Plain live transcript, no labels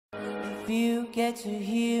you get to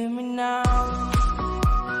hear me now.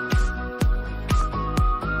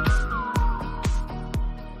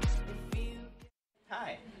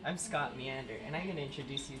 Hi, I'm Scott Meander, and I'm going to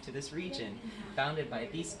introduce you to this region bounded by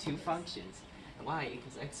these two functions. Y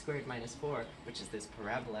equals x squared minus 4, which is this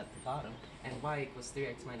parabola at the bottom, and y equals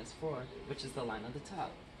 3x minus 4, which is the line on the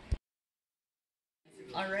top.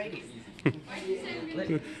 Alrighty.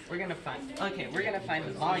 We're gonna find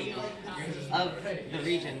the volume of the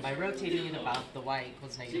region by rotating it about the y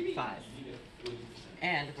equals -5.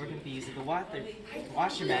 And we're going to be using the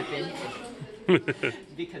washer method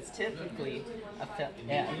because typically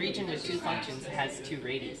a region with two functions has two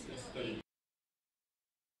radiuses.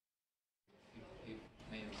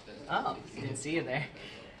 Oh, didn't see you there.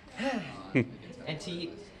 And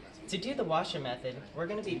to do the washer method, we're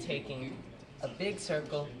going to be taking a big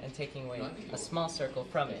circle and taking away a small circle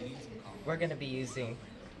from it. We're going to be using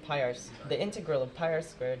the integral of pi r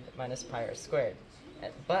squared minus pi r squared.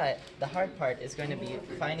 But the hard part is going to be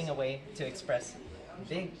finding a way to express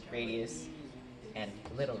big radius and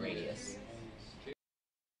little radius.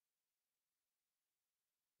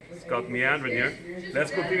 Scott Meandering here.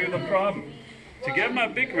 Let's continue the problem. To get my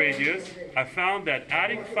big radius, I found that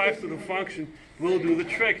adding 5 to the function will do the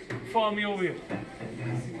trick. Follow me over here.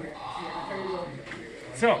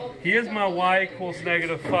 So, here's my y equals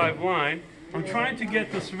 -5 line. I'm trying to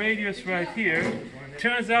get this radius right here.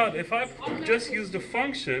 Turns out if I just use the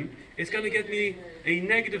function, it's going to get me a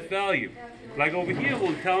negative value. Like over here, it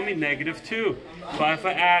will tell me -2. But if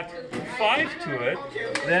I add 5 to it,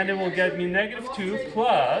 then it will get me -2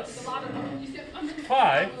 plus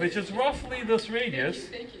 5, which is roughly this radius,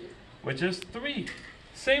 which is 3.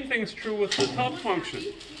 Same thing is true with the top function.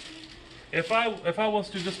 If I was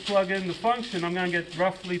to just plug in the function, I'm going to get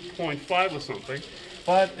roughly 0.5 or something.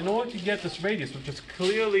 But in order to get this radius, which is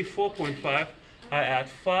clearly 4.5, I add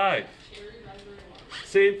 5.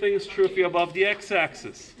 Same thing is true if you're above the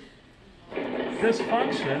x-axis. This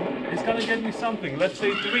function is going to get me something, let's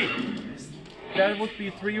say 3. That would be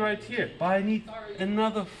 3 right here. But I need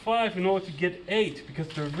another 5 in order to get 8, because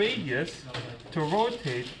the radius to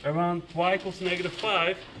rotate around y equals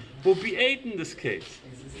 -5 will be 8 in this case.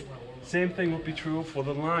 Same thing would be true for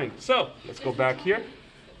the line. So, let's go back here.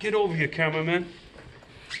 Get over here, cameraman.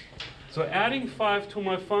 So adding 5 to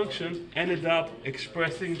my function ended up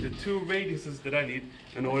expressing the two radiuses that I need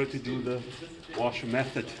in order to do the washer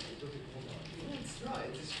method.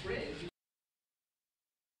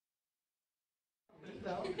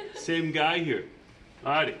 Same guy here.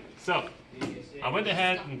 Alrighty, so I went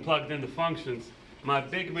ahead and plugged in the functions. My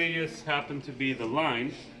big radius happened to be the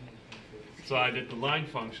line. So I did the line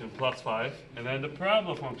function +5, and then the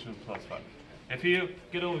parabola function +5. If you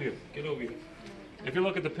get over here. If you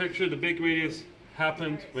look at the picture, the big radius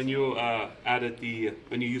happened when you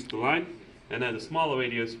when you used the line, and then the smaller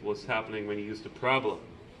radius was happening when you used the parabola.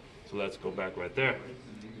 So let's go back right there.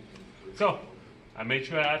 So I made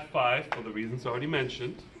sure I add 5 for the reasons already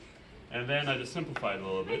mentioned, and then I just simplified a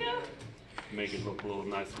little bit to make it look a little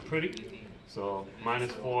nice and pretty. So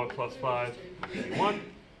 -4 plus 5 will give me 1.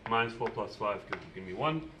 -4 plus 5 could give me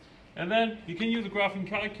 1. And then you can use a graphing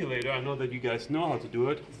calculator. I know that you guys know how to do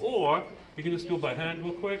it. Or you can just do it by hand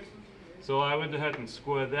real quick. So I went ahead and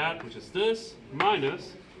squared that, which is this,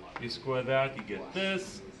 minus, you square that, you get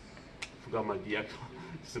this. Forgot my dx,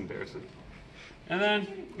 it's embarrassing. And then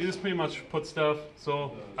you just pretty much put stuff.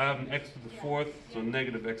 So I have an x to the 4th, so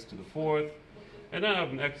 -x to the 4th. And then I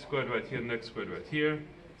have an x squared right here, and x squared right here.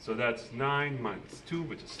 So that's 9 minus 2,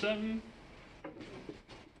 which is 7.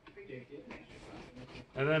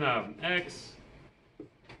 And then I have an x,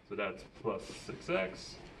 so that's plus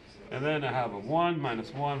 6x. And then I have a 1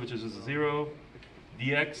 minus 1, which is just a 0,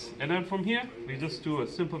 dx. And then from here, we just do a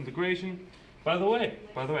simple integration. By the way,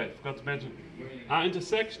 I forgot to mention, our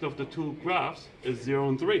intersection of the two graphs is 0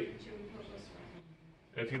 and 3.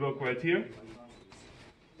 If you look right here,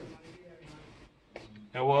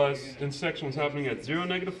 intersection was happening at 0,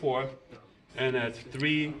 -4, and at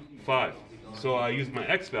 3, 5. So I use my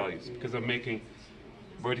x values because I'm making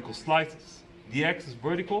vertical slices. The x is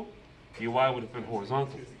vertical, the y would have been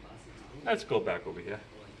horizontal. Let's go back over here.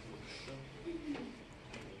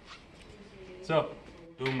 So,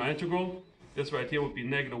 doing my integral, this right here would be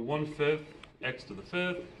 -1/5 x to the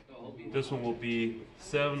 5th. This one will be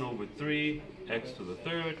 7/3 x to the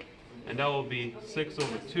 3rd. And that will be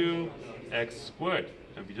 6/2 x squared.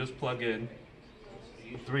 And we just plug in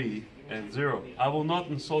 3 and 0. I will not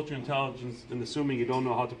insult your intelligence in assuming you don't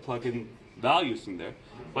know how to plug in values in there.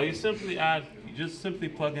 But you just simply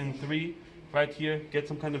plug in 3 right here, get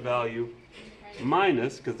some kind of value,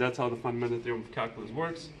 minus, because that's how the fundamental theorem of calculus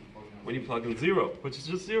works, when you plug in 0, which is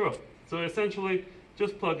just 0. So essentially,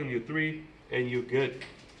 just plug in your 3 and you're good.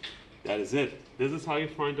 That is it. This is how you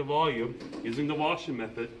find the volume using the Washer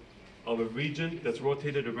method of a region that's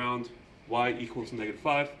rotated around y equals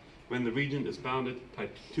 -5 when the region is bounded by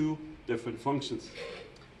 2 different functions.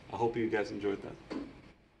 I hope you guys enjoyed that.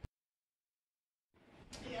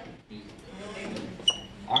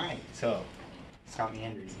 Alright, so Scott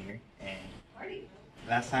Meandering here, and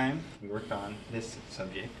last time we worked on this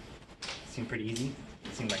subject. It seemed pretty easy.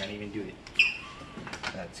 It seemed like I didn't even do it.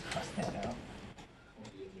 Let's cross that out.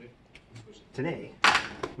 Today,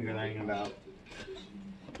 we are learning about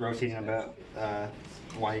rotating about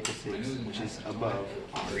y equals 6, which is above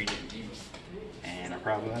our region. And our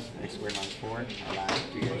parabola, x squared minus 4, our line,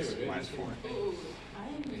 3x minus 4.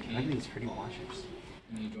 Look at these pretty washers.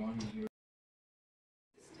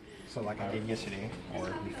 So like I did yesterday, or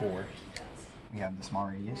before, we have the small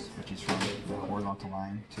radius, which is from the horizontal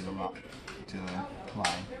line to the line,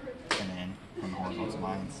 and then from the horizontal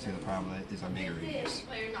line to the parabola is our bigger radius.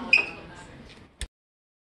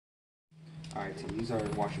 Alright, to use our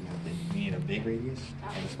Washer method, we need a big radius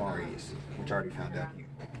and a small radius, which I already found out here.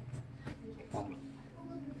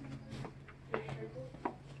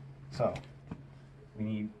 So, we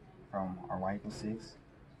need from our y equals 6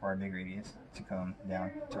 for our big radius to come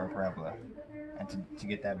down to our parabola. And to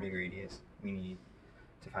get that big radius, we need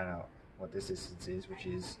to find out what this distance is, which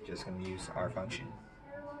is just going to use our function.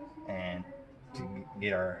 And to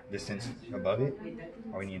get our distance above it,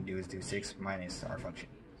 all we need to do is do 6 minus our function.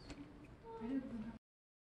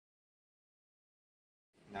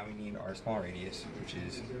 Now we need our small radius, which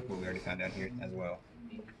is what we already found out here as well.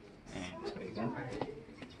 And so again,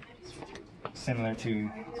 similar to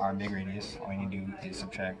our big radius, all we need to do is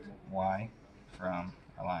subtract y from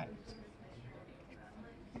our line.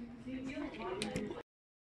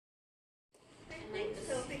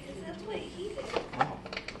 Oh,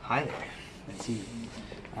 hi there. Let's see.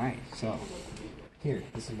 Alright, so here,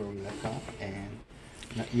 this is where we left off, and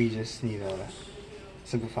we just need to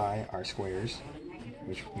simplify our squares,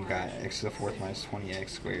 which we got x to the 4th minus 20x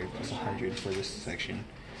squared plus 100 for this section.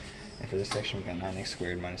 And for this section, we got 9x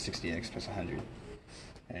squared minus 60x plus 100.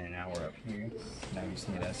 And now we're up here. Now we just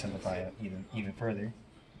need to simplify it even further.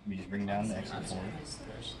 We just bring down the x to the 4th.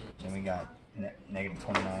 Then we got negative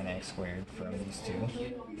 29x squared from these two.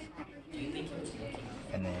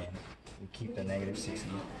 And then we keep the negative 60,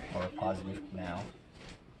 or positive now,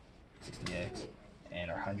 60x. And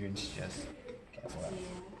our hundreds just cancel out.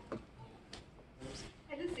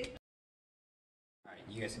 Alright,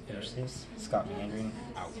 you guys can finish this. Scott Meandering,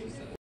 out.